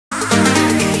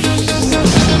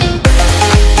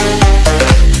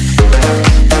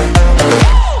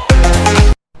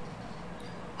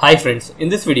Hi friends, in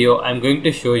this video I am going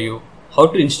to show you how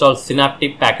to install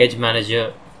Synaptic Package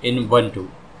Manager in Ubuntu.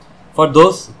 For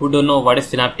those who don't know what is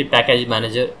Synaptic Package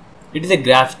Manager, it is a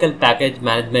graphical package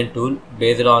management tool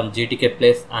based on GTK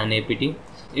Plus and APT.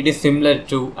 It is similar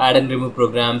to add and remove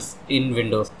programs in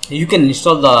Windows. You can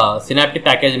install the Synaptic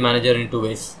Package Manager in two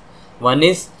ways. One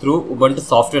is through Ubuntu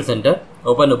Software Center.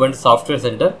 Open Ubuntu Software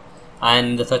Center and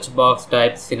in the search box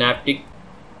type Synaptic.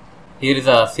 Here is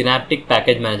a Synaptic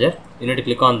Package Manager. You need to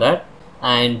click on that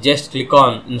and just click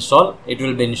on install. It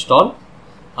will be installed,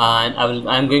 and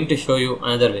I am going to show you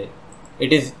another way.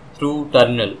 It is through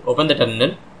terminal. Open the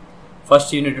terminal.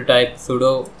 First you need to type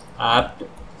sudo apt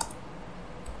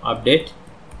update.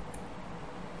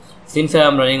 Since I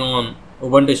am running on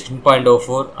Ubuntu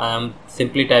 16.04, I am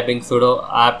simply typing sudo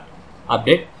apt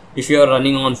update. If you are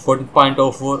running on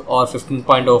 14.04 or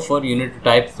 15.04, you need to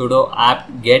type sudo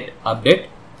apt get update.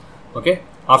 Okay,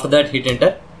 after that hit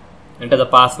enter the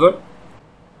password.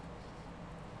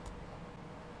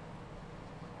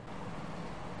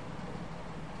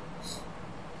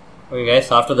 Okay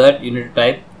guys, after that you need to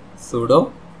type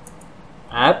sudo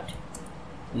apt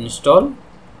install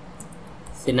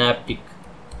synaptic.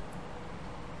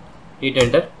 Hit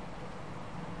enter.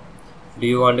 Do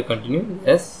you want to continue?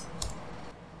 Yes.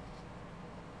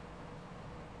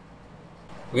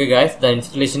 Okay guys, the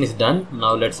installation is done.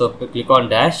 Now let's click on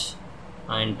dash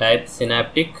and type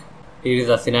Synaptic. Here is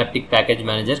a Synaptic Package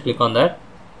Manager. Click on that.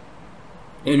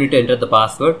 You need to enter the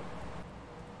password.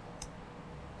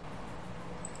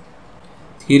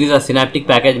 Here is a Synaptic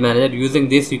Package Manager. Using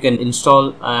this you can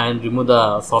install and remove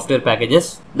the software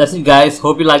packages. That's it guys.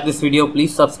 Hope you like this video.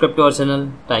 Please subscribe to our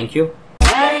channel. Thank you.